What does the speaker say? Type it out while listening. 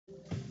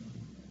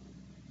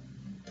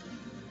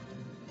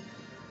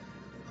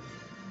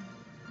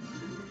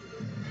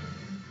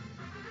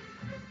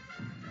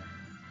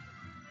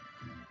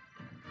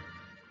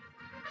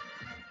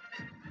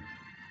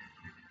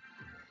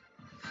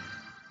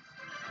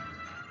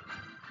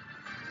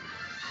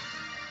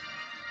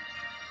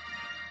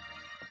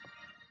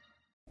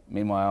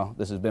Meanwhile,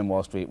 this has been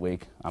Wall Street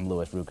Week. I'm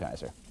Louis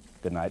Rukeyser.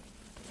 Good night.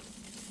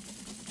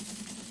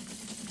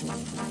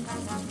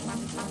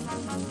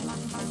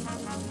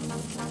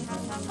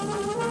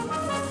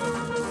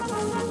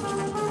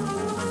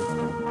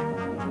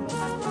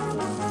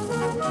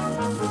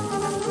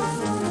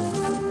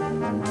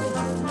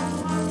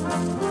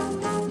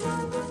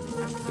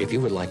 If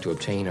you would like to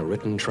obtain a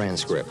written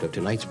transcript of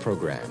tonight's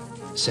program,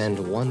 send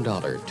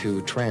 $1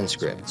 to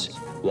Transcripts,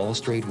 Wall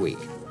Street Week,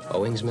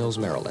 Owings Mills,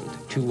 Maryland,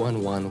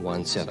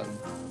 21117.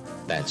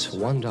 That's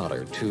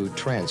 $1 to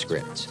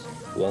Transcripts,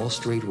 Wall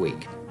Street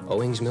Week,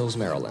 Owings Mills,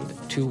 Maryland,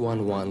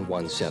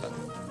 21117.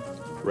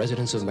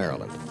 Residents of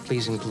Maryland,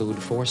 please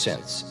include 4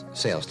 cents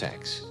sales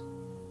tax.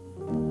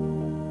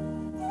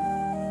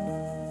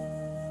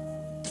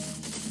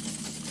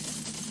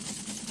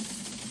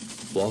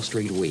 Wall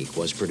Street Week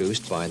was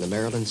produced by the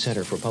Maryland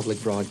Center for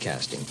Public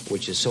Broadcasting,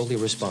 which is solely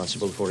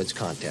responsible for its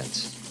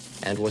contents,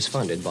 and was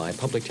funded by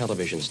public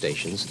television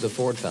stations, the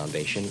Ford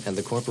Foundation, and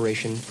the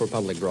Corporation for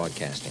Public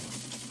Broadcasting.